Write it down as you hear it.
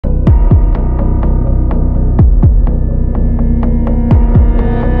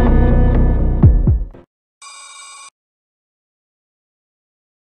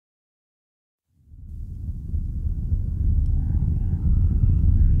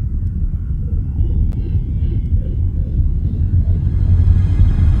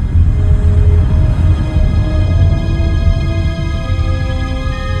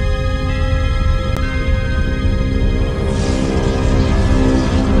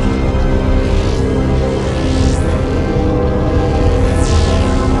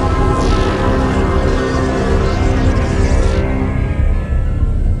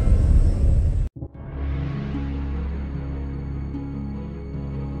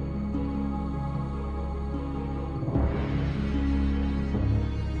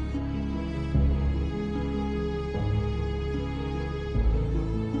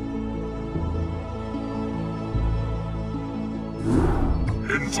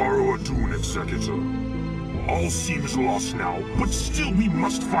Taro Adun, Executor. All seems lost now, but still we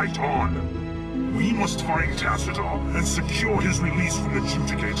must fight on. We must find Tassadar and secure his release from the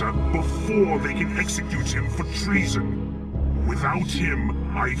Judicator before they can execute him for treason. Without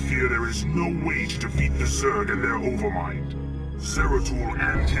him, I fear there is no way to defeat the Zerg and their overmind. Zeratul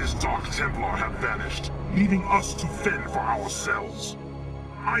and his Dark Templar have vanished, leaving us to fend for ourselves.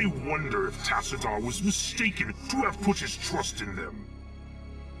 I wonder if Tassadar was mistaken to have put his trust in them.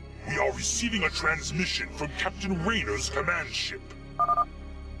 We are receiving a transmission from Captain Raynor's command ship.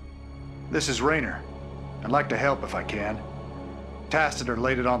 This is Raynor. I'd like to help if I can. Tassadar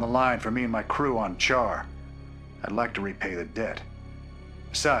laid it on the line for me and my crew on Char. I'd like to repay the debt.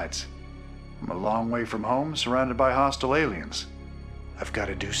 Besides, I'm a long way from home, surrounded by hostile aliens. I've got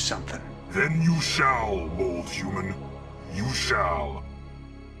to do something. Then you shall, bold human. You shall.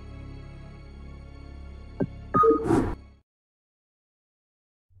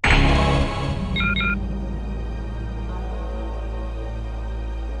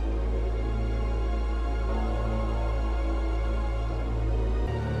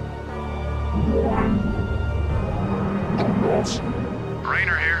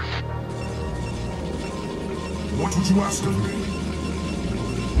 Raynor here. What would you ask of me?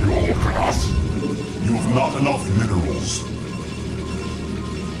 Your Protoss. You have not enough minerals.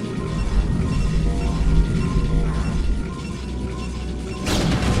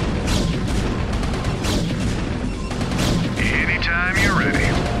 Anytime you're ready.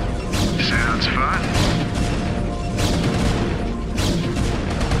 Sounds fun.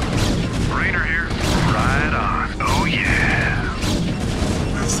 Raynor here. Right on. Oh yeah.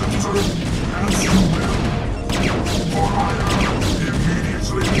 Executor, as you will. For hire,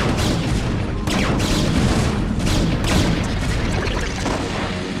 immediately.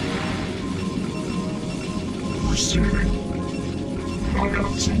 Receiving.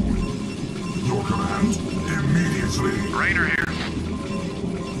 Nagato. Your command, immediately. Raynor here.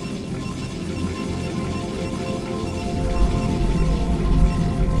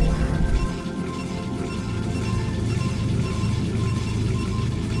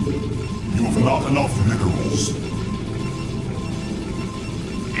 You have not enough minerals.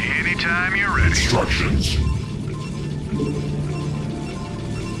 Anytime you're ready. Instructions.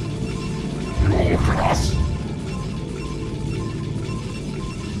 Your Protoss.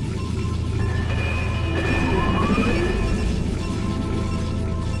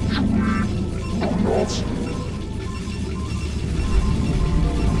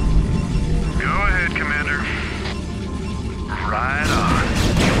 Go ahead, Commander. Right on.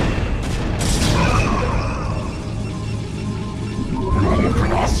 Your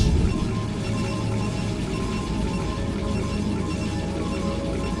Protoss.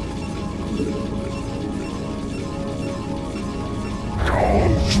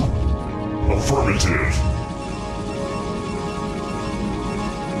 Affirmative.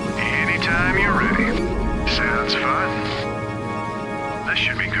 Anytime you're ready. Sounds fun. This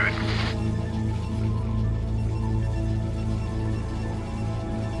should be good.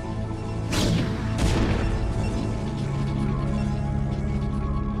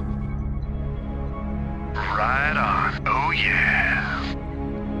 Right on. Oh yeah.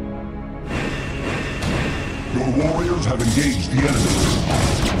 Your warriors have engaged the enemy.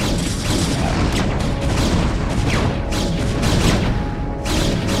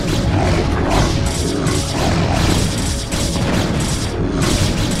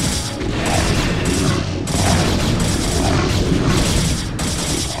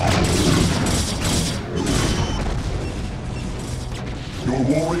 Your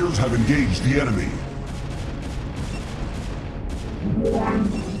warriors have engaged the enemy.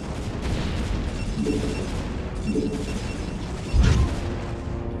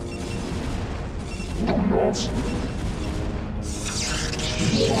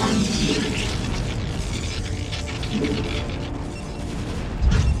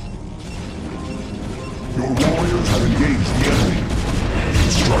 Your warriors have engaged the enemy.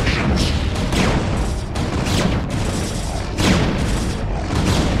 Instructions.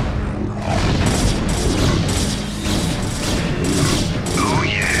 Oh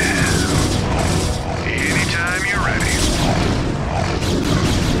yeah. Anytime you're ready.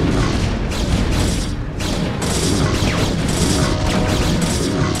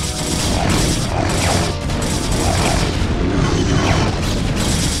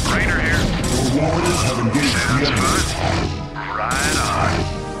 Raynor here. Your warriors have engaged the Sounds enemy. fun. Right on.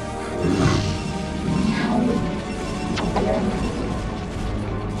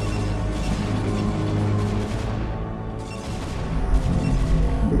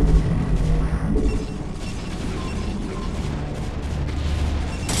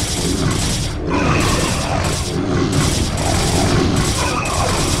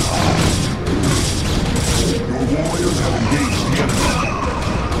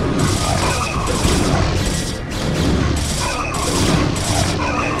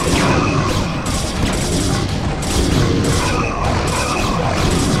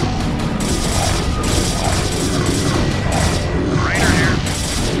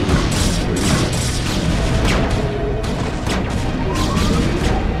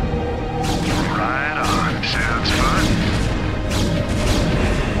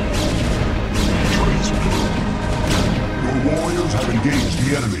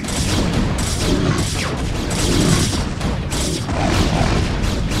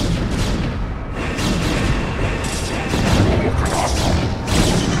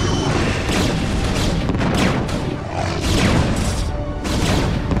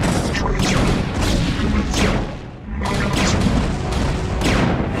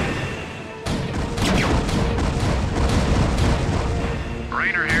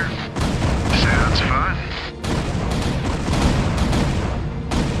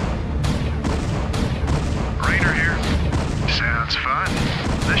 fun.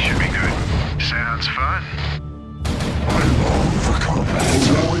 This should be good. Sounds fun. I long for combat.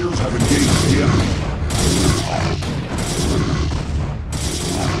 The warriors have engaged the enemy.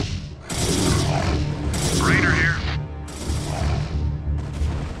 Rainer here.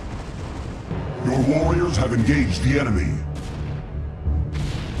 Your warriors have engaged the enemy.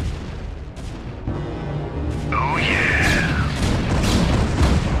 Oh yeah.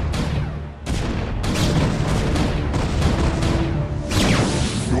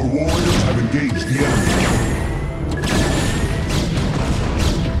 Your warriors have engaged the enemy.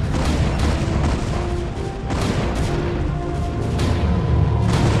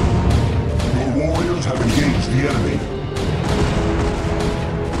 Your warriors have engaged the enemy.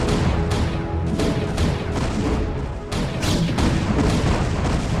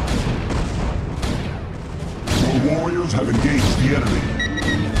 Your warriors have engaged the enemy.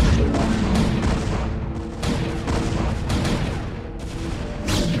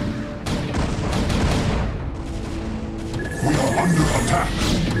 We are under attack.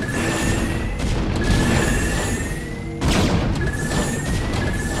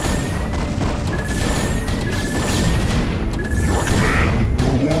 Your command.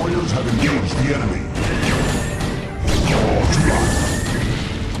 Your warriors have engaged the enemy. Call to life.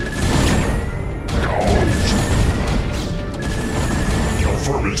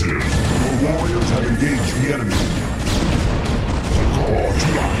 Affirmative. Your warriors have engaged the enemy. Call to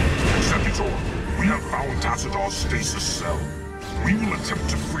life. Executor, we have found Tassadar's stasis cell. We will attempt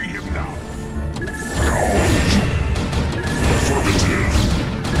to free him now. Affirmative.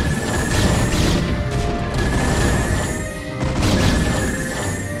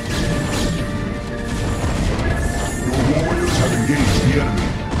 Your warriors have engaged the enemy.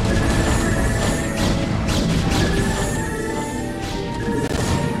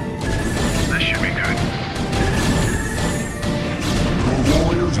 This should be good. Your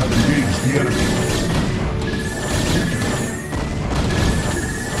warriors have engaged the enemy.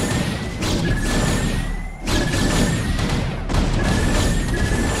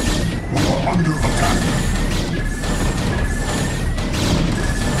 We are under attack.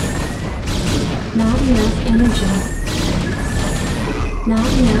 Not enough energy.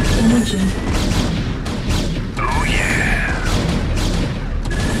 Not enough energy. Oh yeah.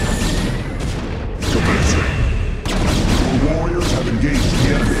 Commencing. Your warriors have engaged the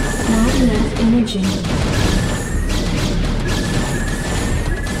enemy. Not enough energy.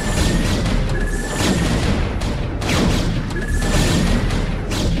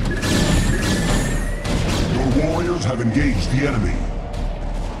 Your warriors have engaged the enemy.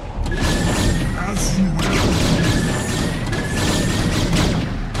 As you will.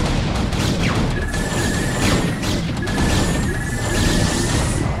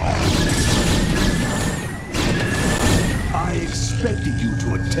 I expected you to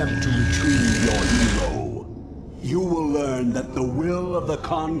attempt to retrieve your hero. You will learn that the will of the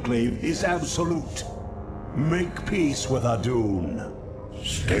Conclave is absolute. Make peace with Adun.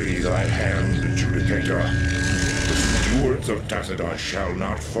 Stay thy hand, Adjudicator. The stewards of Tassadar shall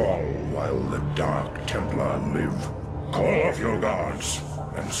not fall while the Dark Templar live. Call off your guards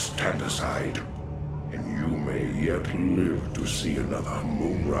and stand aside, and you may yet live to see another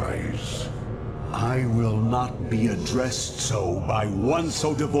moonrise. I will not be addressed so by one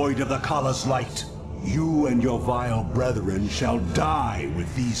so devoid of the Kala's light. You and your vile brethren shall die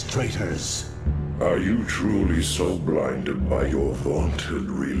with these traitors. Are you truly so blinded by your vaunted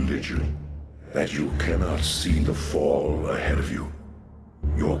religion that you cannot see the fall ahead of you?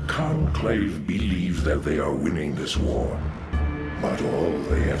 Your conclave believes that they are winning this war, but all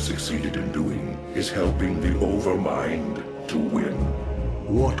they have succeeded in doing is helping the Overmind to win.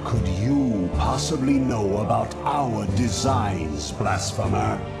 What could you possibly know about our designs,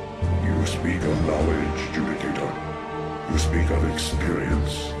 blasphemer? You speak of knowledge, Judicator. You speak of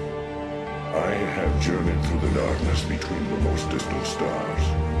experience. I have journeyed through the darkness between the most distant stars.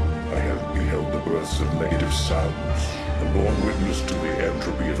 I have beheld the births of negative sounds, and borne witness to the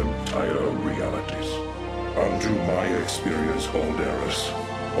entropy of entire realities. Unto my experience, Alderus,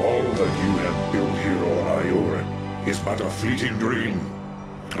 all that you have built here on Ioran is but a fleeting dream.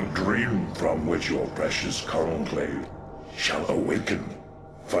 A dream from which your precious conclave shall awaken,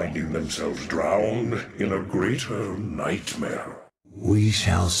 finding themselves drowned in a greater nightmare. We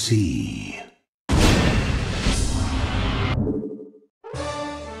shall see.